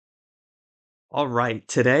All right,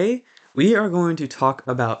 today we are going to talk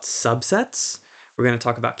about subsets. We're going to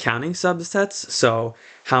talk about counting subsets, so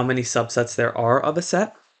how many subsets there are of a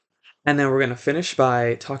set. And then we're going to finish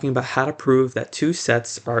by talking about how to prove that two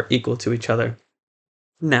sets are equal to each other.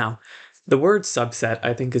 Now, the word subset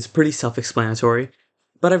I think is pretty self-explanatory,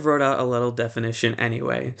 but I've wrote out a little definition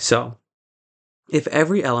anyway. So, if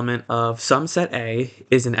every element of some set A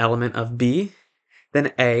is an element of B,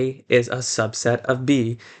 then A is a subset of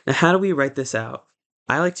B. Now, how do we write this out?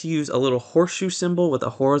 I like to use a little horseshoe symbol with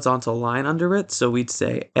a horizontal line under it. So we'd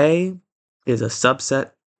say A is a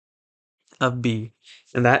subset of B.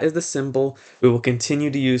 And that is the symbol we will continue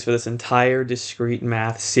to use for this entire discrete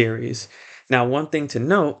math series. Now, one thing to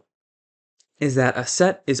note is that a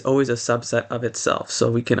set is always a subset of itself. So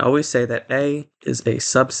we can always say that A is a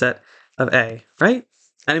subset of A, right?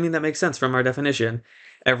 I mean, that makes sense from our definition.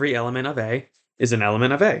 Every element of A is an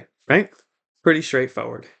element of A, right? Pretty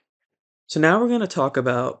straightforward. So now we're going to talk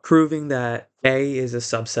about proving that A is a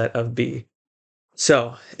subset of B.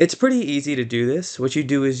 So it's pretty easy to do this. What you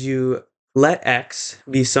do is you let X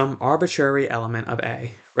be some arbitrary element of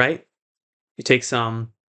A, right? You take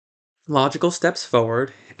some logical steps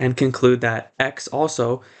forward and conclude that X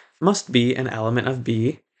also must be an element of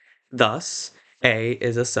B. Thus, A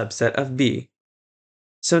is a subset of B.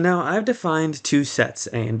 So now I've defined two sets,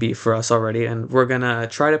 A and B, for us already, and we're going to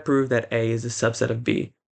try to prove that A is a subset of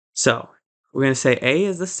B. So we're going to say A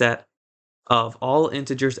is the set of all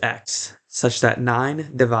integers x, such that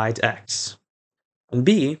 9 divides x. And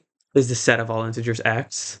B is the set of all integers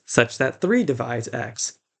x, such that 3 divides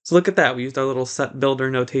x. So look at that, we used our little set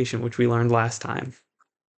builder notation, which we learned last time.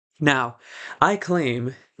 Now, I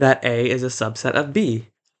claim that A is a subset of B.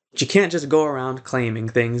 But you can't just go around claiming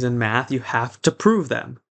things in math, you have to prove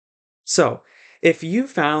them. So, if you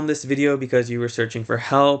found this video because you were searching for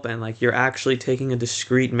help and like you're actually taking a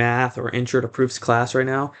discrete math or intro to proofs class right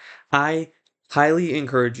now, I highly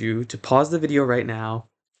encourage you to pause the video right now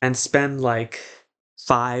and spend like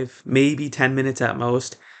 5, maybe 10 minutes at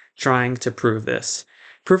most trying to prove this.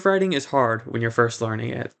 Proofwriting is hard when you're first learning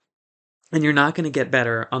it, and you're not going to get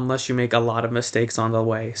better unless you make a lot of mistakes on the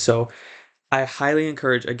way. So I highly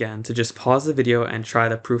encourage, again, to just pause the video and try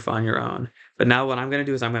the proof on your own. But now what I'm going to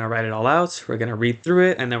do is I'm going to write it all out, we're going to read through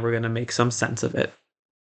it, and then we're going to make some sense of it.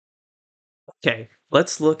 Okay,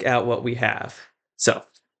 let's look at what we have. So,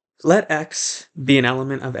 let x be an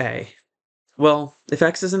element of A. Well, if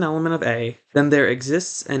x is an element of A, then there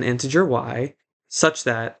exists an integer y such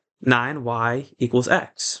that 9y equals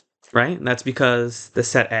x, right? And that's because the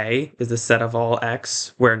set A is the set of all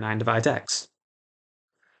x where 9 divides x.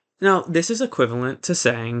 Now, this is equivalent to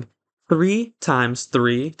saying 3 times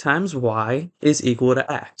y is equal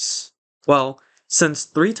to x. Well, since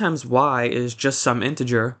 3 times y is just some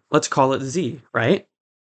integer, let's call it z, right?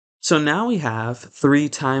 So now we have 3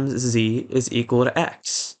 times z is equal to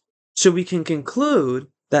x. So we can conclude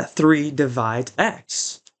that 3 divides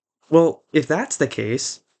x. Well, if that's the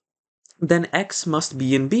case, then x must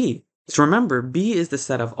be in B. So remember, B is the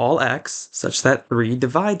set of all x such that 3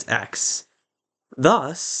 divides x.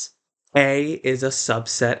 Thus, A is a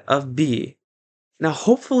subset of B. Now,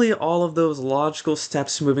 hopefully all of those logical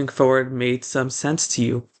steps moving forward made some sense to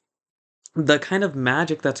you. The kind of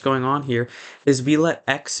magic that's going on here is we let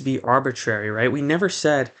x be arbitrary, right? We never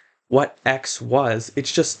said what x was.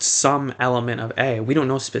 It's just some element of A. We don't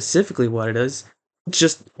know specifically what it is. It's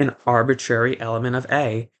just an arbitrary element of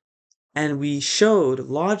A. And we showed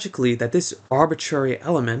logically that this arbitrary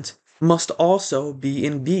element must also be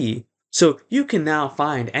in B. So you can now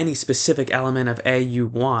find any specific element of A you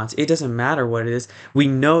want. It doesn't matter what it is. We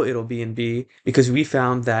know it'll be in B because we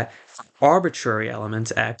found that arbitrary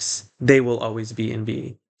elements x, they will always be in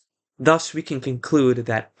B. Thus, we can conclude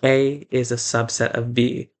that A is a subset of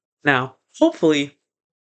B. Now, hopefully,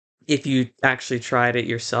 if you actually tried it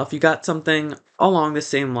yourself, you got something along the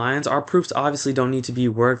same lines. Our proofs obviously don't need to be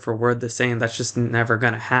word for word the same. That's just never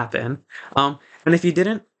going to happen. And if you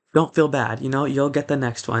didn't, don't feel bad. You know, you'll get the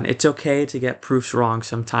next one. It's okay to get proofs wrong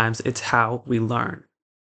sometimes. It's how we learn.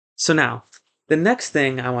 So now, the next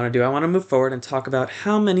thing I want to do, I want to move forward and talk about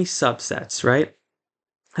how many subsets, right?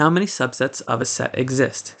 How many subsets of a set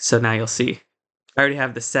exist? So now you'll see. I already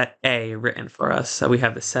have the set A written for us. So we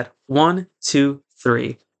have the set 1, 2,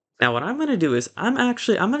 3. Now what I'm going to do is I'm going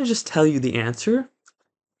to just tell you the answer,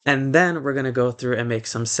 and then we're going to go through and make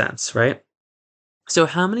some sense, right? So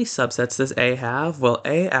how many subsets does A have? Well,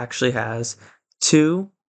 A actually has 2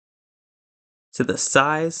 to the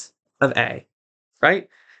size of A, right?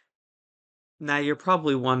 Now you're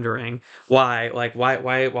probably wondering why, like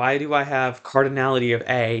why do I have cardinality of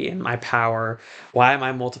A in my power? Why am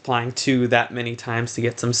I multiplying 2 that many times to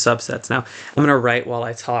get some subsets? Now, I'm gonna write while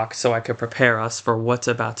I talk so I could prepare us for what's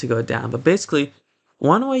about to go down. But basically,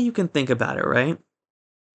 one way you can think about it, right,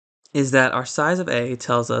 is that our size of A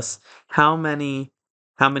tells us how many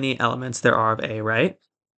elements there are of A, right?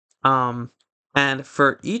 Um, and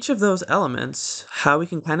for each of those elements, how we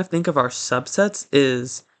can kind of think of our subsets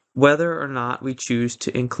is whether or not we choose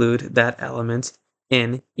to include that element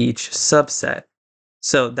in each subset.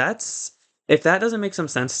 So that's, if that doesn't make some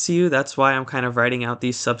sense to you, that's why I'm kind of writing out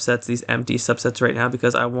these subsets, these empty subsets right now,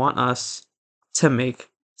 because I want us to make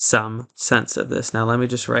some sense of this. Now let me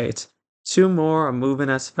just write two more. I'm moving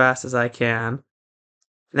as fast as I can.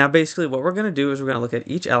 Now, basically, what we're going to do is we're going to look at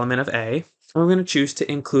each element of A, and we're going to choose to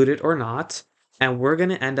include it or not, and we're going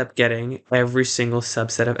to end up getting every single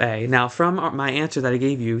subset of A. Now, from my answer that I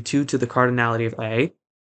gave you, 2 to the cardinality of A,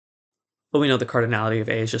 but we know the cardinality of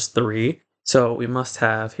A is just 3, so we must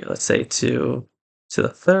have, here, let's say 2 to the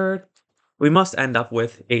third, we must end up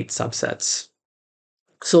with 8 subsets.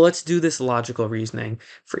 So let's do this logical reasoning.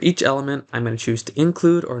 For each element, I'm going to choose to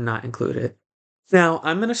include or not include it. Now,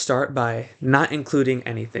 I'm going to start by not including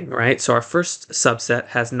anything, right? So our first subset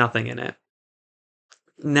has nothing in it.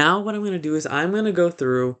 Now what I'm going to do is I'm going to go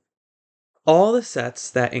through all the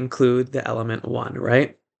sets that include the element 1,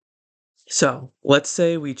 right? So let's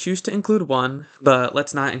say we choose to include 1, but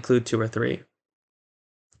let's not include 2 or 3.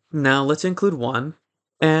 Now let's include 1,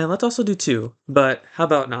 and let's also do 2, but how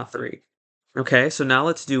about not 3? Okay, so now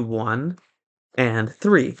let's do 1 and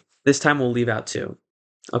 3. This time we'll leave out 2.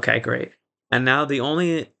 Okay, great. And now the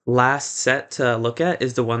only last set to look at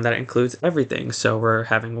is the one that includes everything. So we're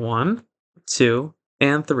having 1, 2,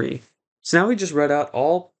 and 3. So now we just read out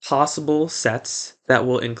all possible sets that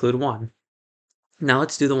will include 1. Now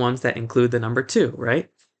let's do the ones that include the number 2, right?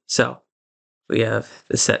 So we have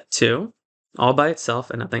the set 2, all by itself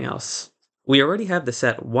and nothing else. We already have the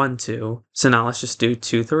set 1, 2, so now let's just do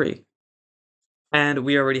 2, 3. And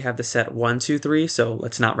we already have the set 1, 2, 3, so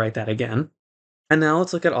let's not write that again. And now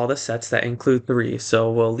let's look at all the sets that include 3.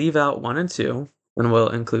 So we'll leave out 1 and 2, and we'll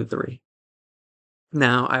include 3.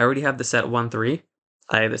 Now I already have the set 1, 3,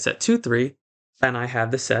 I have the set 2, 3, and I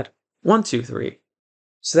have the set 1, 2, 3.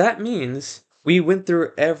 So that means we went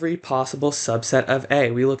through every possible subset of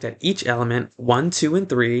A. We looked at each element, 1, 2, and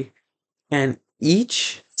 3, and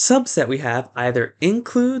each subset we have either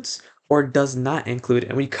includes or does not include,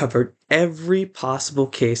 and we covered every possible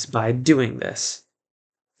case by doing this.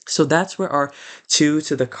 So that's where our 2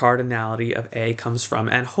 to the cardinality of A comes from,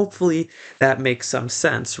 and hopefully that makes some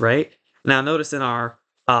sense, right? Now notice in our,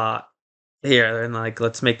 here, and like,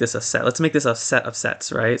 let's make this a set. Let's make this a set of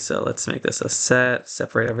sets, right? So let's make this a set,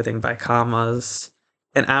 separate everything by commas.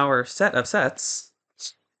 In our set of sets,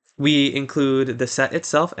 we include the set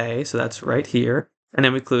itself, A, so that's right here, and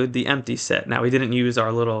then we include the empty set. Now, we didn't use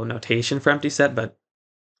our little notation for empty set, but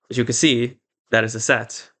as you can see, that is a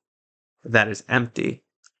set that is empty.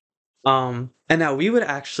 And now we would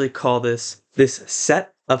actually call this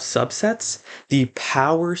set of subsets the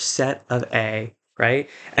power set of A, right?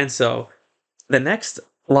 And so the next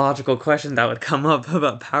logical question that would come up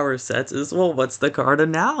about power sets is, well, what's the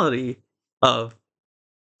cardinality of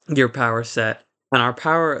your power set? And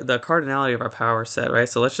the cardinality of our power set, right?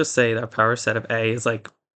 So let's just say that our power set of A is like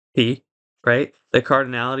P, right? The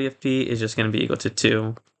cardinality of P is just going to be equal to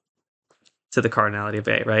 2 to the cardinality of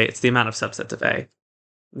A, right? It's the amount of subsets of A.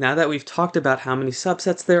 Now that we've talked about how many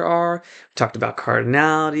subsets there are, we talked about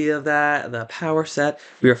cardinality of that, the power set,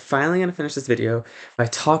 we are finally going to finish this video by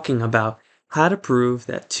talking about how to prove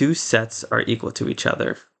that two sets are equal to each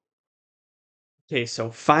other. Okay,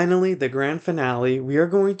 so finally, the grand finale, we are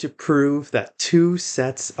going to prove that two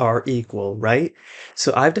sets are equal, right?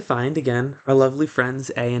 So I've defined, again, our lovely friends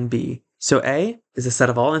A and B. So A is a set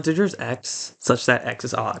of all integers x, such that x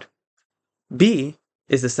is odd. B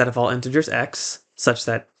is the set of all integers x, such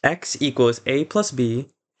that x equals a plus b,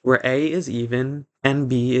 where a is even and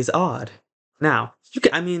b is odd. Now,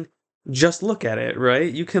 just look at it,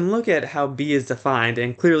 right? You can look at how b is defined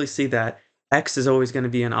and clearly see that x is always going to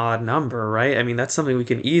be an odd number, right? I mean, that's something we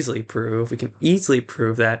can easily prove. We can easily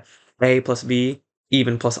prove that a plus b,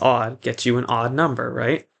 even plus odd, gets you an odd number,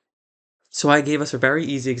 right? So I gave us a very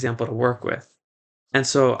easy example to work with. And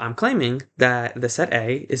so I'm claiming that the set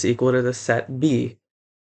A is equal to the set B.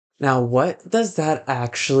 Now, what does that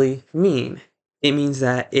actually mean? It means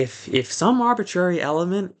that if some arbitrary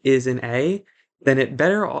element is in A, then it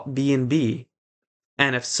better be in B.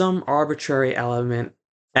 And if some arbitrary element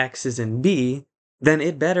X is in B, then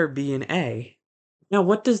it better be in A. Now,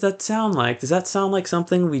 what does that sound like? Does that sound like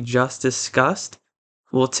something we just discussed?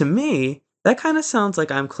 Well, to me, that kind of sounds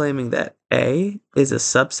like I'm claiming that A is a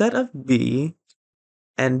subset of B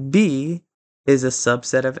and B is a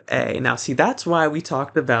subset of A. Now, see, that's why we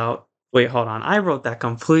talked about. Wait, hold on. I wrote that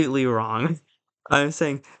completely wrong. I'm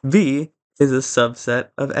saying B is a subset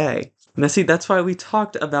of A. Now, see, that's why we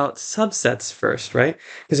talked about subsets first, right?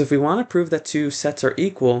 Because if we want to prove that two sets are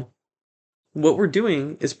equal, what we're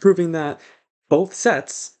doing is proving that both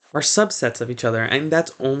sets are subsets of each other, and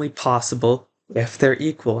that's only possible if they're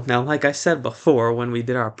equal. Now, like I said before when we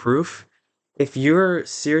did our proof, if you're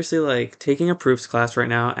seriously like taking a proofs class right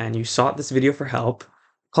now and you sought this video for help,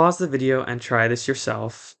 pause the video and try this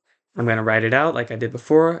yourself. I'm going to write it out like I did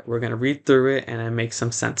before. We're going to read through it and then make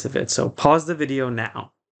some sense of it. So pause the video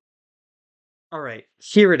now. All right,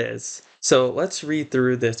 here it is. So let's read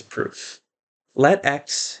through this proof. Let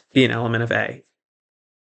x be an element of A.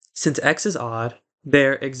 Since x is odd,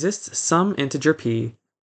 there exists some integer p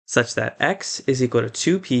such that x is equal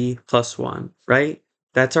to 2p plus 1, right?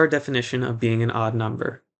 That's our definition of being an odd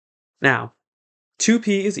number. Now,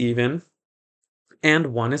 2p is even,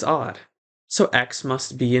 and 1 is odd. So x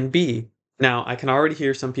must be in B. Now, I can already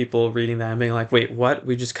hear some people reading that and being like, wait, what?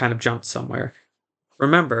 We just kind of jumped somewhere.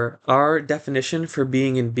 Remember, our definition for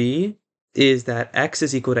being in B is that x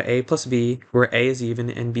is equal to a plus b, where a is even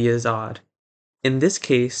and b is odd. In this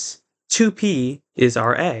case, 2p is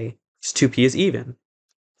our a, because 2p is even,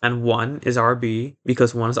 and 1 is our b,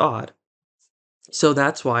 because 1 is odd. So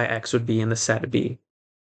that's why x would be in the set B.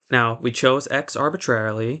 Now, we chose x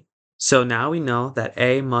arbitrarily, so now we know that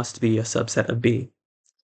A must be a subset of B.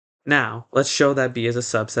 Now, let's show that B is a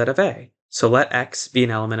subset of A. So let x be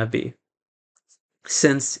an element of B.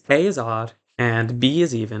 Since A is odd and B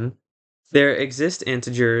is even, there exist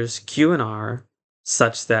integers q and r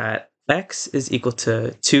such that x is equal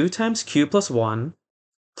to 2 times q plus 1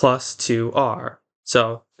 plus 2r.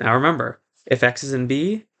 So now remember, if x is in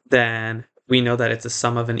B, then we know that it's a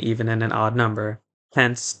sum of an even and an odd number.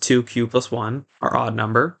 Hence, 2q plus 1, our odd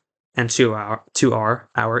number, and 2r,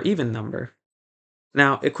 our even number.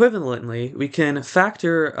 Now, equivalently, we can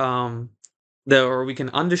factor or we can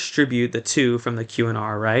undistribute the 2 from the q and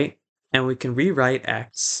r, right? And we can rewrite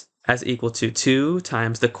x as equal to 2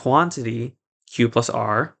 times the quantity q plus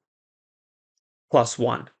r plus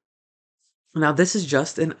 1. Now, this is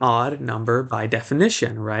just an odd number by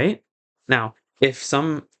definition, right? Now, if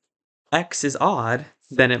some x is odd,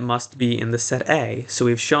 then it must be in the set A, so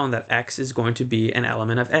we've shown that x is going to be an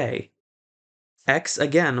element of A. X,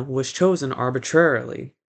 again, was chosen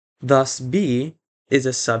arbitrarily. Thus, B is a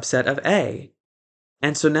subset of A.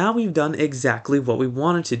 And so now we've done exactly what we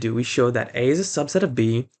wanted to do. We showed that A is a subset of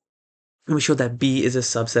B, and we showed that B is a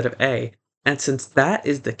subset of A. And since that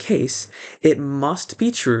is the case, it must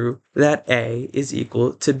be true that A is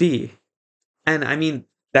equal to B. And I mean,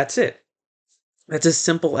 that's it. That's as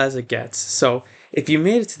simple as it gets. So if you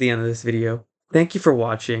made it to the end of this video, thank you for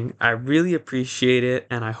watching. I really appreciate it,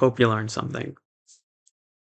 and I hope you learned something.